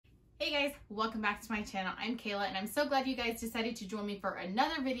Hey guys, welcome back to my channel. I'm Kayla and I'm so glad you guys decided to join me for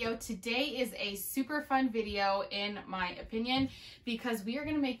another video. Today is a super fun video in my opinion because we are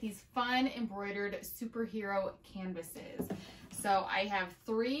going to make these fun embroidered superhero canvases. So I have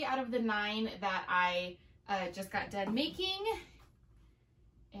 3 out of the 9 that I just got done making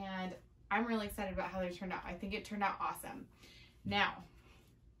and I'm really excited about how they turned out. I think it turned out awesome. Now,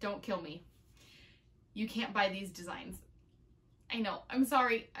 don't kill me. You can't buy these designs. I know, I'm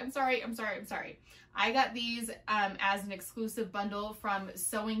sorry. I got these as an exclusive bundle from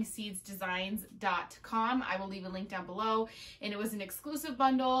sewingseedsdesigns.com. I will leave a link down below. And it was an exclusive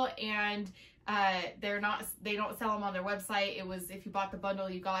bundle and they don't sell them on their website. It was, if you bought the bundle,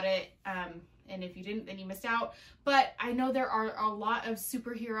 you got it. And if you didn't, then you missed out. But I know there are a lot of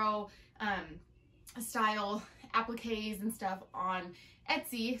superhero style appliques and stuff on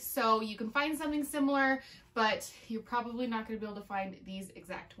Etsy, so you can find something similar, but you're probably not going to be able to find these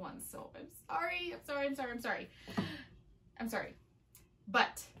exact ones. So I'm sorry.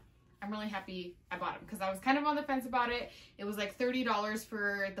 But I'm really happy I bought them because I was kind of on the fence about it. It was like $30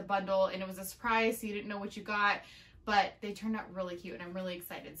 for the bundle and it was a surprise, so you didn't know what you got, but they turned out really cute and I'm really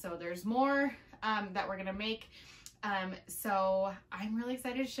excited. So there's more that we're going to make. So I'm really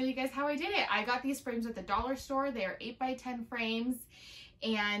excited to show you guys how I did it. I got these frames at the dollar store. They are 8x10 frames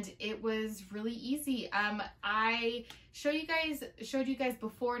and it was really easy. I showed you guys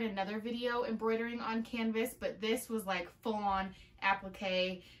before in another video embroidering on canvas, but this was like full on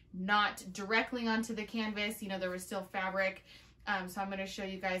applique, not directly onto the canvas. You know, there was still fabric. So I'm going to show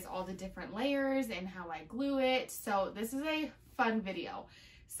you guys all the different layers and how I glue it. So this is a fun video.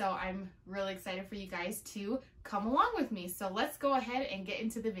 So I'm really excited for you guys to come along with me. So let's go ahead and get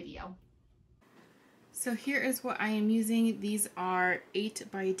into the video. So here is what I am using. These are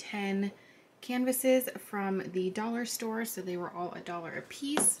 8x10 canvases from the dollar store. So they were all $1 a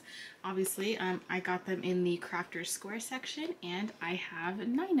piece. Obviously, I got them in the Crafters Square section and I have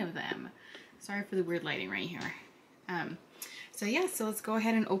 9 of them. Sorry for the weird lighting right here. So yeah, so let's go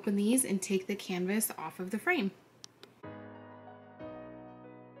ahead and open these and take the canvas off of the frame.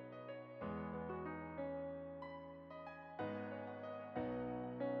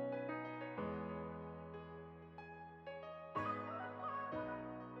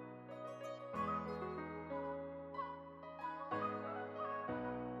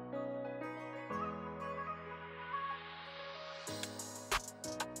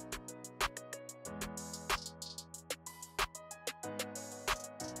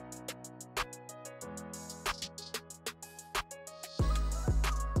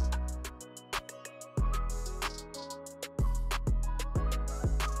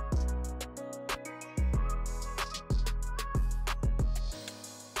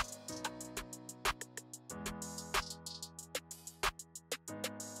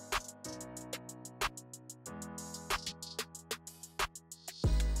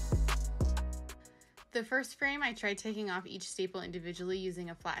 The first frame, I tried taking off each staple individually using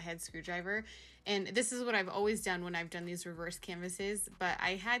a flathead screwdriver, and this is what I've always done when I've done these reverse canvases, but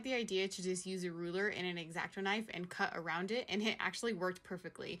I had the idea to just use a ruler and an X-Acto knife and cut around it, and it actually worked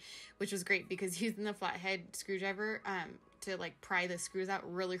perfectly, which was great because using the flathead screwdriver to like pry the screws out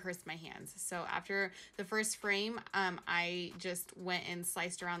really hurts my hands. So after the first frame, I just went and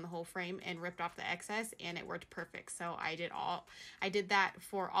sliced around the whole frame and ripped off the excess and it worked perfect. So I did that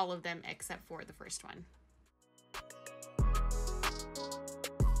for all of them except for the first one.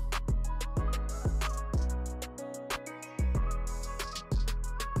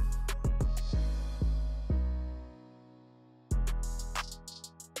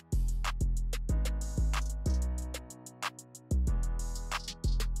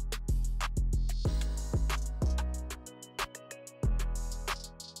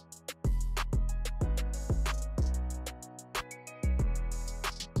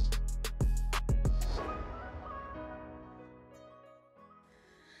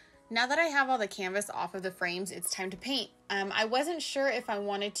 Now that I have all the canvas off of the frames, it's time to paint. I wasn't sure if I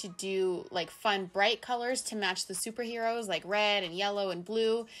wanted to do like fun bright colors to match the superheroes like red and yellow and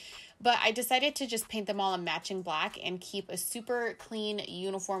blue, but I decided to just paint them all in matching black and keep a super clean,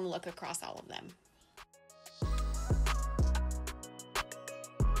 uniform look across all of them.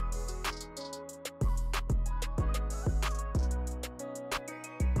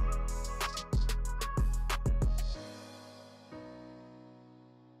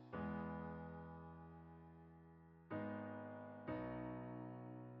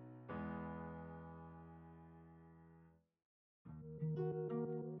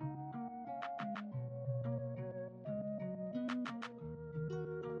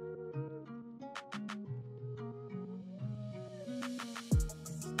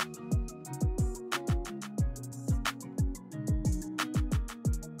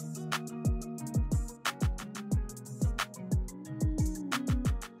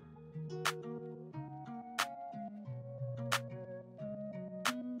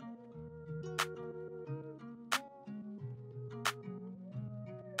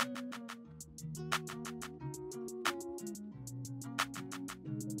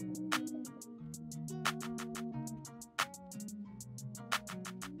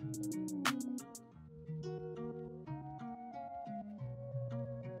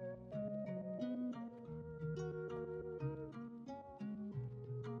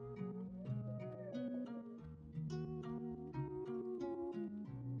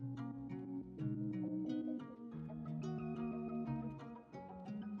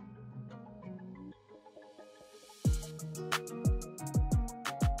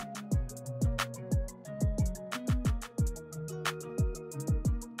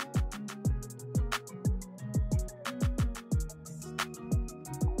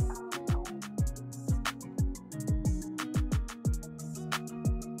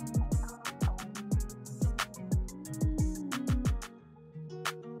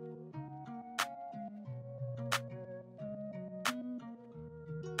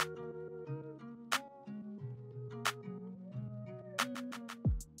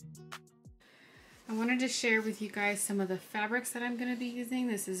 I wanted to share with you guys some of the fabrics that I'm going to be using.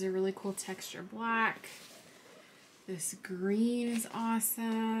 This is a really cool texture black. This green is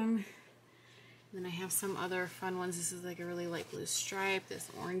awesome. And then I have some other fun ones. This is like a really light blue stripe. This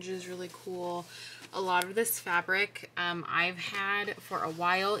orange is really cool. A lot of this fabric I've had for a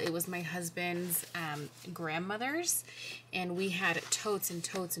while. It was my husband's grandmother's, and we had totes and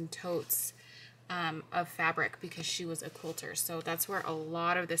totes and totes of fabric because she was a quilter. So that's where a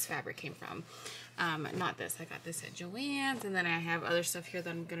lot of this fabric came from. Not this, I got this at Joann's, and then I have other stuff here that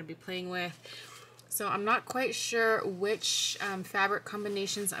I'm going to be playing with. So I'm not quite sure which fabric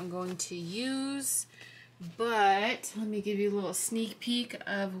combinations I'm going to use, but let me give you a little sneak peek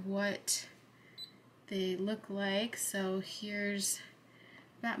of what they look like. So here's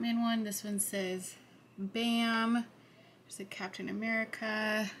Batman one. This one says BAM. There's a Captain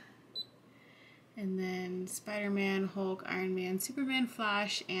America. And then Spider-Man, Hulk, Iron Man, Superman,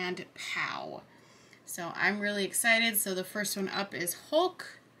 Flash, and POW. So I'm really excited. So the first one up is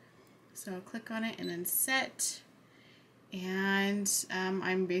Hulk. So I'll click on it and then set. And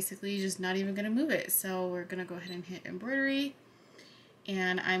I'm basically just not even going to move it. So we're going to go ahead and hit embroidery.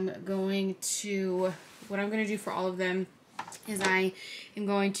 And I'm going to, what I'm going to do for all of them is I am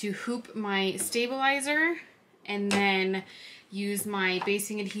going to hoop my stabilizer and then use my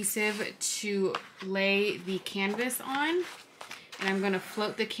basting adhesive to lay the canvas on. And I'm going to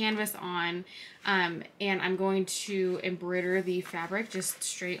float the canvas on, and I'm going to embroider the fabric just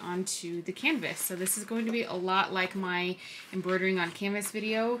straight onto the canvas. So this is going to be a lot like my embroidering on canvas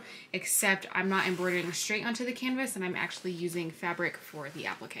video, except I'm not embroidering straight onto the canvas and I'm actually using fabric for the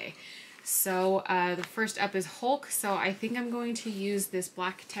applique. So the first up is Hulk. So I think I'm going to use this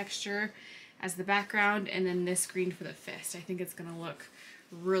black texture as the background and then this green for the fist. I think it's going to look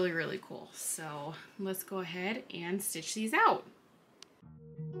really, really cool. So let's go ahead and stitch these out.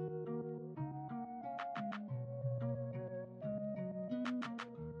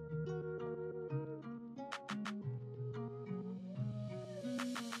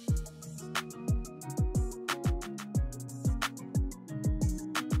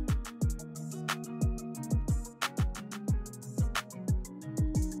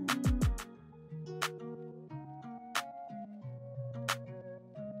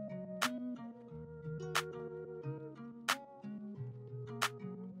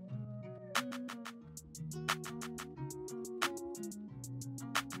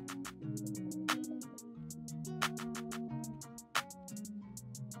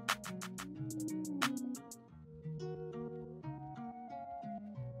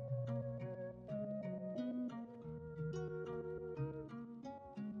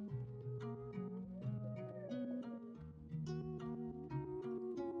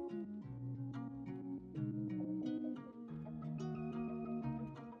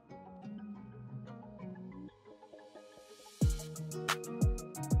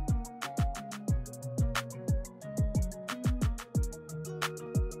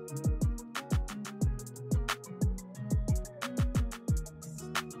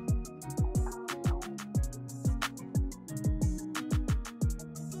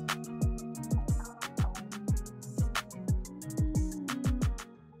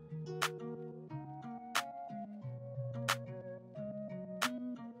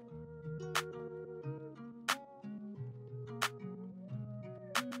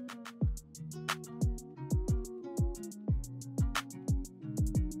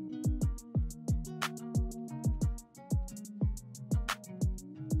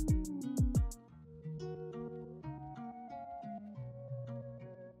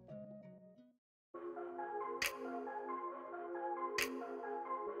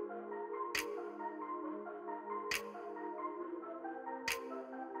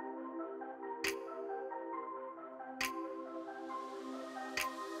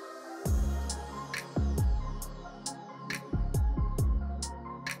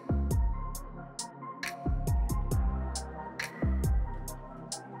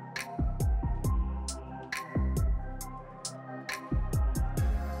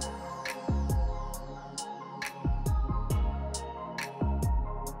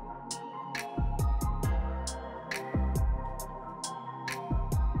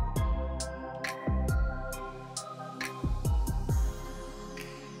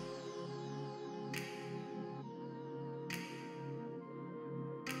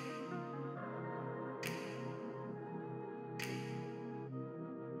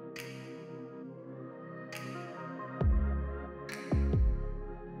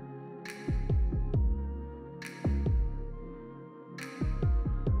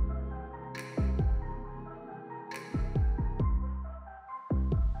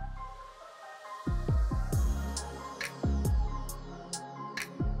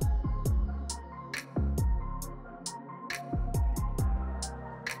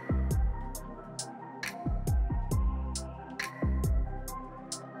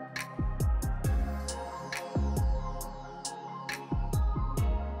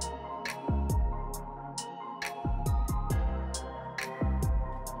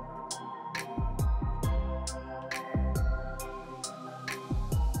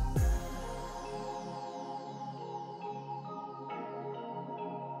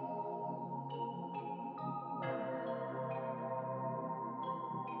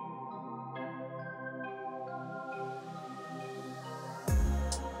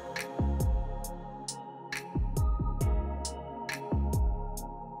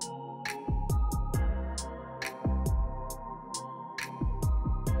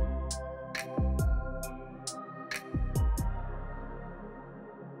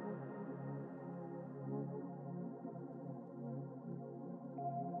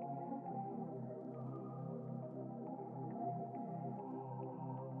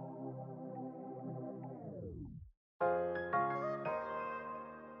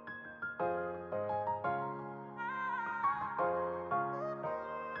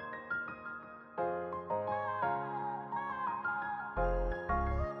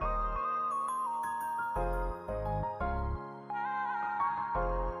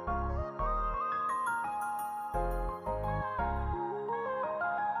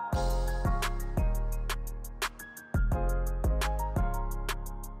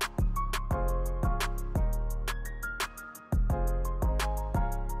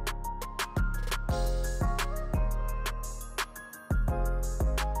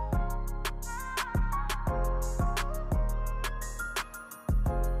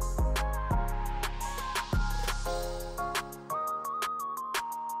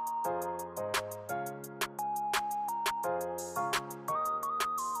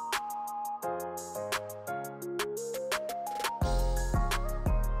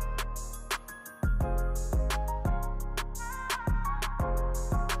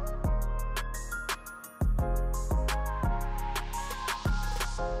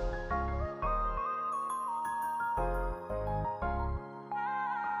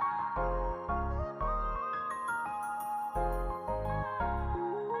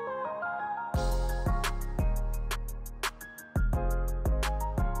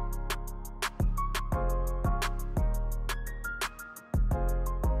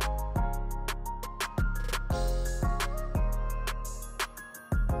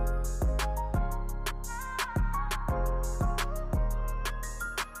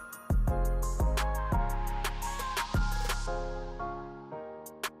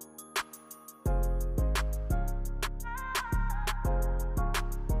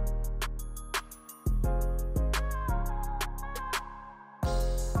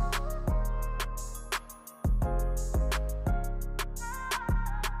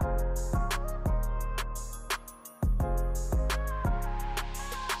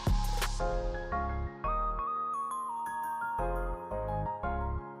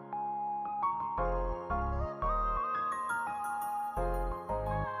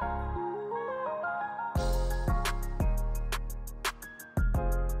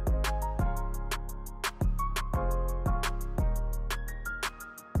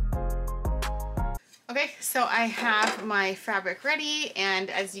 Okay, so I have my fabric ready, and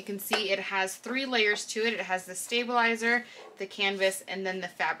as you can see, it has 3 layers to it. It has the stabilizer, the canvas, and then the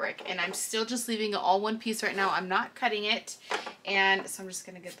fabric. And I'm still just leaving it all one piece right now. I'm not cutting it. And so I'm just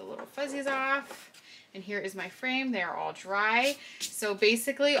gonna get the little fuzzies off. And here is my frame. They're all dry. So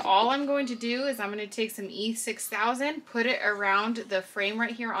basically all I'm going to do is I'm gonna take some E6000, put it around the frame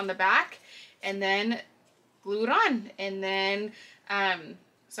right here on the back, and then glue it on. And then,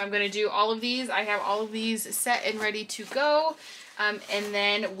 so I'm going to do all of these. I have all of these set and ready to go. And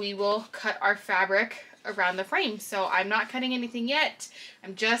then we will cut our fabric around the frame. So I'm not cutting anything yet.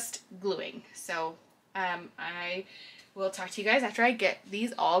 I'm just gluing. So I will talk to you guys after I get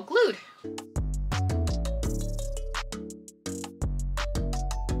these all glued.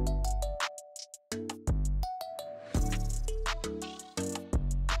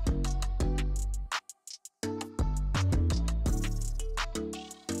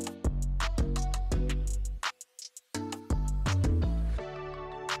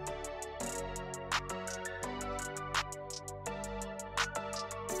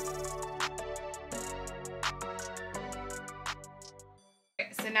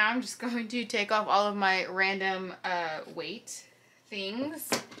 So now I'm just going to take off all of my random weight things,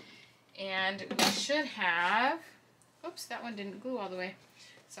 and we should have, oops, that one didn't glue all the way.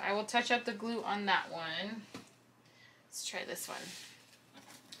 So I will touch up the glue on that one. Let's try this one.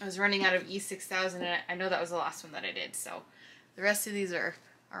 I was running out of E6000 and I know that was the last one that I did, so the rest of these are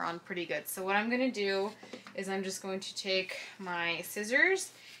on pretty good. So what I'm going to do is I'm just going to take my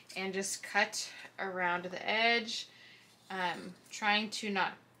scissors and just cut around the edge. Trying to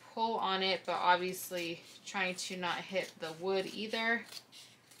not pull on it, but obviously trying to not hit the wood either.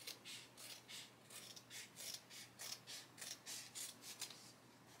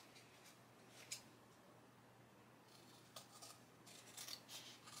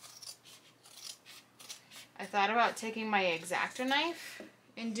 I thought about taking my X-Acto knife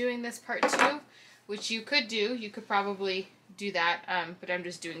and doing this part too, which you could do. You could probably do that, but I'm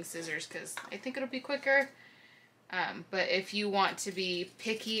just doing scissors because I think it'll be quicker. But if you want to be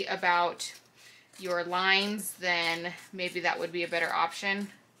picky about your lines, then maybe that would be a better option,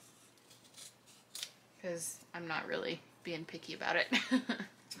 because I'm not really being picky about it.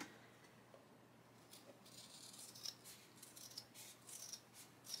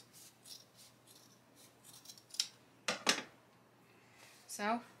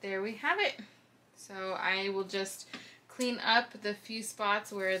 So there we have it. So I will just clean up the few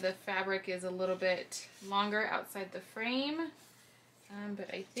spots where the fabric is a little bit longer outside the frame, but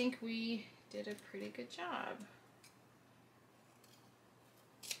I think we did a pretty good job.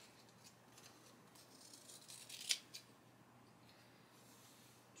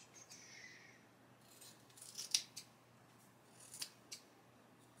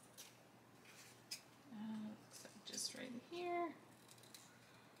 So just right here.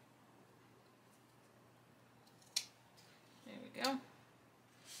 Go.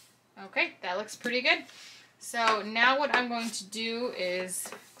 Okay, that looks pretty good. So now what I'm going to do is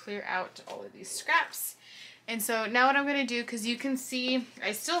clear out all of these scraps. And so now what I'm going to do, because you can see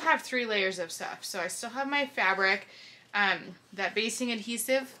I still have 3 layers of stuff. So I still have my fabric, that basting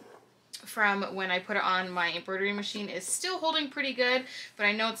adhesive from when I put it on my embroidery machine is still holding pretty good, but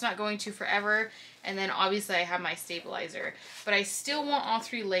I know it's not going to forever. And then obviously I have my stabilizer, but I still want all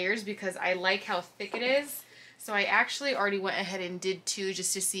 3 layers because I like how thick it is. So I actually already went ahead and did 2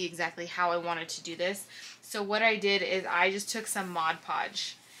 just to see exactly how I wanted to do this. So what I did is I just took some Mod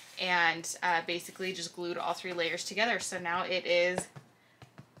Podge and basically just glued all 3 layers together. So now it is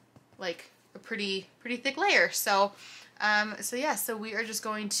like a pretty thick layer. So yeah, so we are just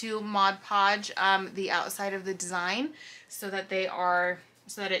going to Mod Podge the outside of the design so that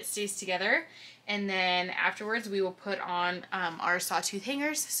it stays together. And then afterwards we will put on our Sawtooth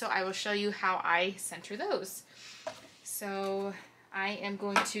hangers. So I will show you how I center those. So I am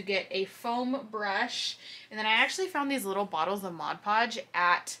going to get a foam brush, and then I actually found these little bottles of Mod Podge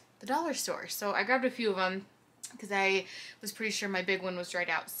at the dollar store. So I grabbed a few of them because I was pretty sure my big one was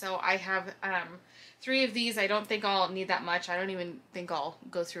dried out. So I have 3 of these. I don't think I'll need that much. I don't even think I'll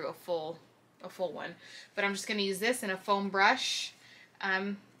go through a full one. But I'm just going to use this in a foam brush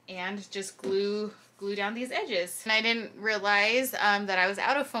and just glue down these edges. And I didn't realize that I was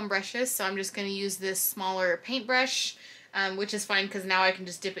out of foam brushes, so I'm just going to use this smaller paintbrush, which is fine because now I can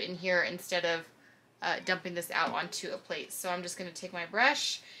just dip it in here instead of dumping this out onto a plate. So I'm just going to take my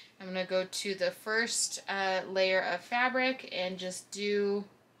brush, I'm going to go to the first layer of fabric and just do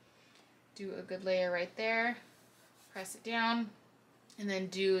a good layer right there, press it down, and then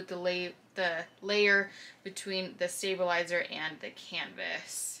do the layer between the stabilizer and the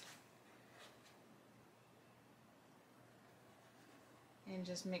canvas. and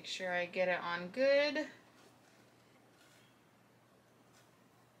just make sure I get it on good.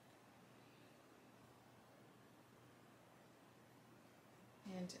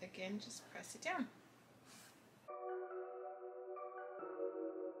 And again, just press it down.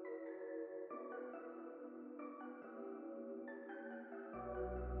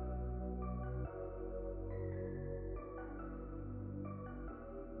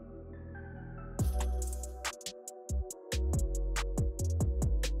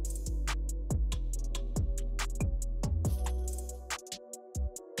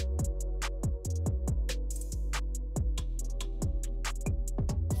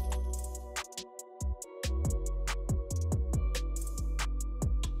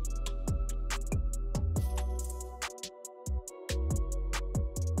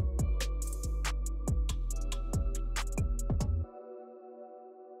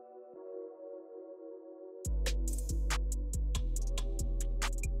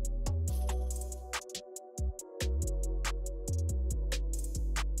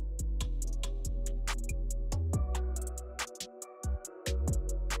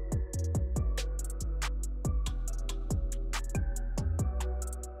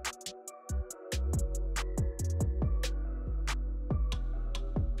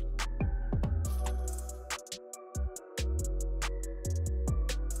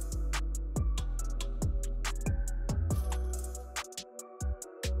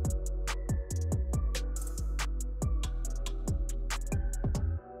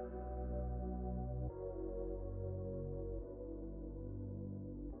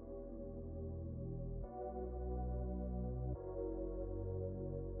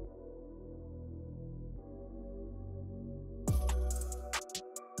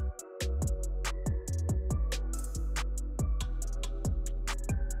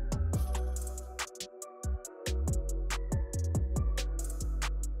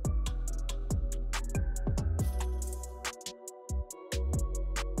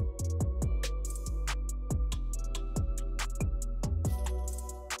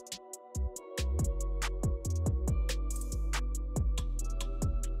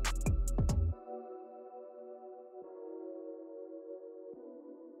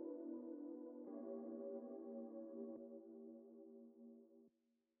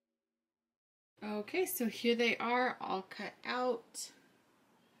 Okay, so here they are all cut out,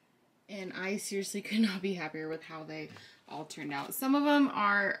 and I seriously could not be happier with how they all turned out. Some of them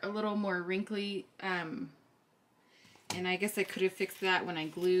are a little more wrinkly, and I guess I could have fixed that when I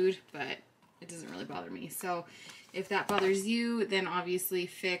glued, but it doesn't really bother me. So if that bothers you, then obviously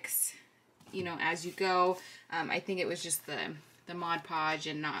fix, you know, as you go. I think it was just the Mod Podge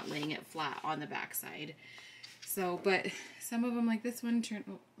and not laying it flat on the back side. So, but some of them, like this one, turned,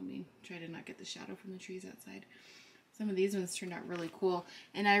 oh, let me try to not get the shadow from the trees outside. Some of these ones turned out really cool.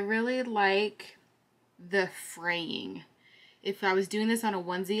 And I really like the fraying. If I was doing this on a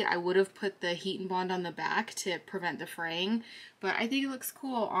onesie, I would have put the heat and bond on the back to prevent the fraying. But I think it looks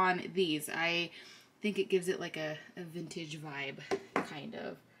cool on these. I think it gives it like a vintage vibe, kind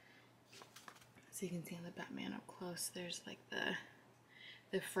of. So you can see on the Batman up close, there's like the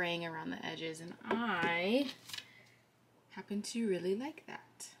fraying around the edges, and I happen to really like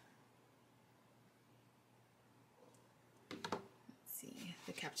that. Let's see,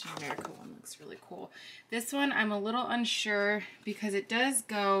 the Captain America one looks really cool. This one I'm a little unsure because it does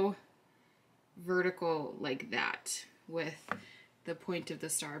go vertical like that with the point of the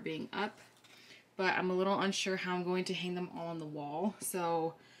star being up, but I'm a little unsure how I'm going to hang them all on the wall.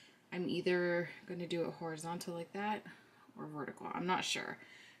 So I'm either going to do it horizontal like that or vertical. I'm not sure.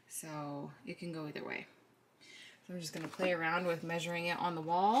 So it can go either way. So I'm just going to play around with measuring it on the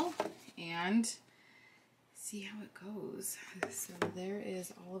wall and see how it goes. So there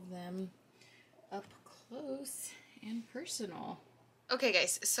is all of them up close and personal. Okay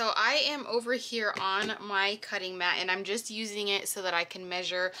guys, so I am over here on my cutting mat, and I'm just using it so that I can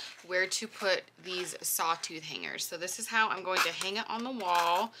measure where to put these sawtooth hangers. So this is how I'm going to hang it on the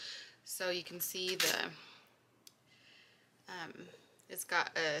wall. So you can see the, it's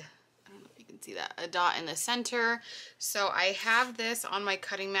got a, I don't know if you can see that, a dot in the center. So I have this on my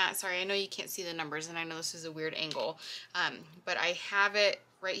cutting mat. Sorry, I know you can't see the numbers, and I know this is a weird angle, but I have it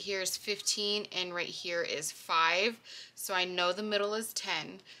right here is 15 and right here is 5. So I know the middle is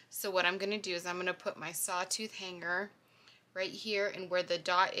 10. So what I'm going to do is I'm going to put my sawtooth hanger right here, and where the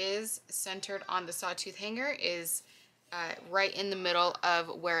dot is centered on the sawtooth hanger is right in the middle of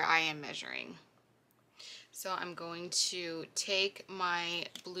where I am measuring. So I'm going to take my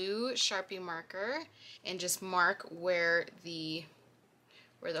blue Sharpie marker and just mark where the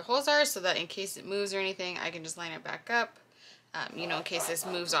holes are, so that in case it moves or anything, I can just line it back up. you know, in case this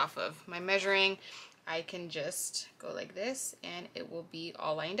moves off of my measuring, I can just go like this and it will be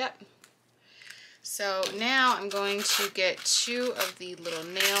all lined up. So now I'm going to get 2 of the little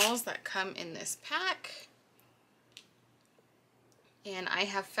nails that come in this pack. And I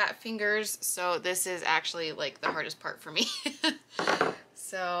have fat fingers, so this is actually like the hardest part for me.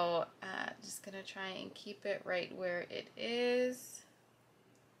 So just gonna try and keep it right where it is.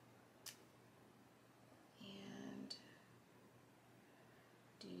 And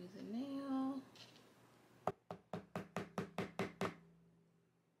do the nail.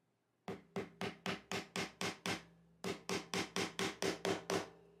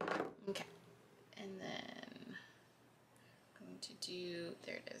 Okay, and then I'm going to do,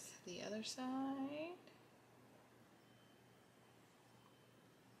 there it is, the other side.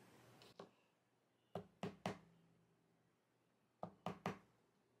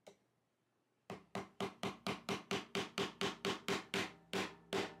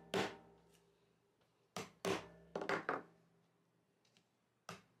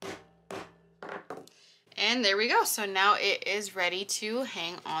 And there we go. So now it is ready to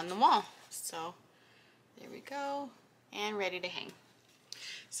hang on the wall. So there we go, and ready to hang.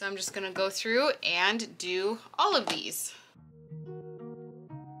 So I'm just gonna go through and do all of these.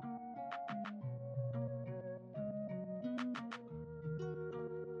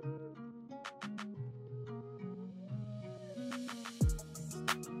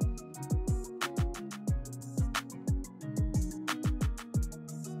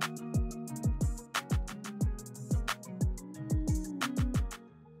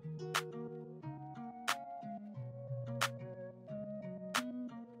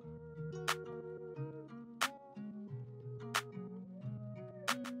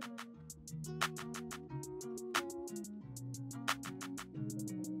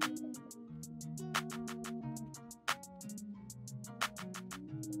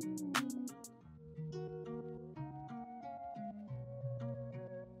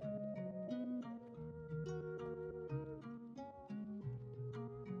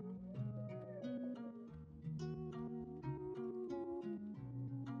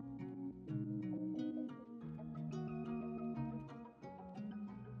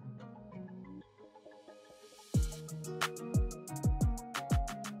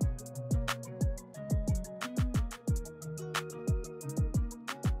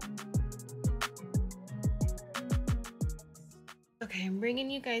 Okay, I'm bringing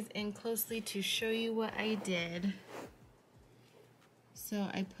you guys in closely to show you what I did. So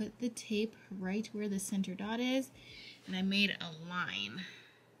I put the tape right where the center dot is, and I made a line.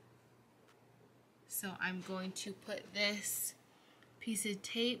 So I'm going to put this piece of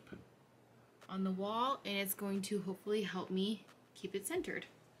tape on the wall, and it's going to hopefully help me keep it centered.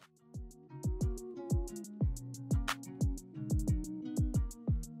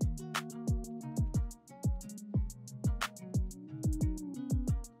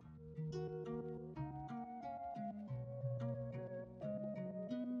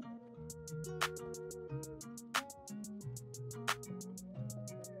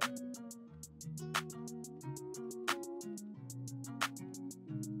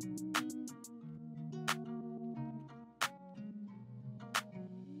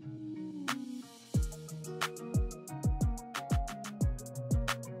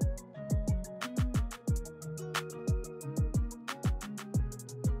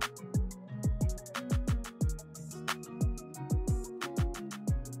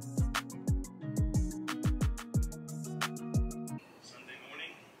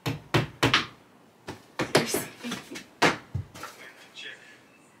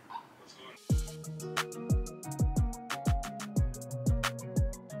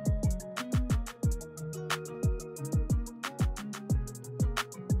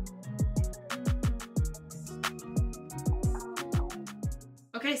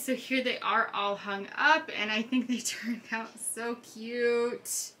 Okay, so here they are all hung up, and I think they turned out so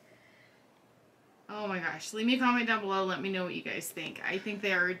cute. Oh my gosh, leave me a comment down below, let me know what you guys think. I think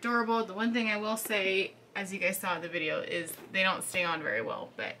they are adorable. The one thing I will say, as you guys saw in the video, is they don't stay on very well,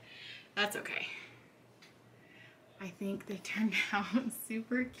 but that's okay. I think they turned out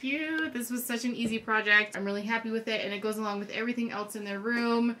super cute. This was such an easy project. I'm really happy with it, and it goes along with everything else in their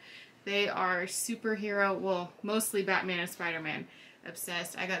room. They are superhero, well, mostly Batman and Spider-Man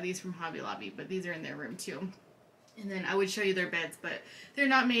obsessed. I got these from Hobby Lobby, but these are in their room too. And then I would show you their beds, but they're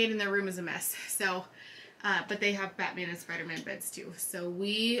not made and their room is a mess. So but they have Batman and Spider-Man beds too. So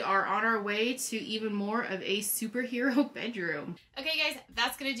we are on our way to even more of a superhero bedroom. Okay guys,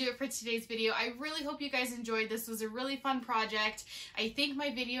 that's gonna do it for today's video. I really hope you guys enjoyed. This was a really fun project. I think my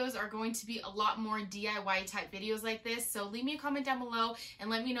videos are going to be a lot more DIY type videos like this. So leave me a comment down below and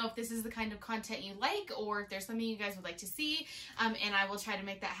let me know if this is the kind of content you like, or if there's something you guys would like to see. And I will try to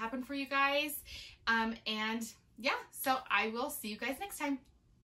make that happen for you guys. And yeah, so I will see you guys next time.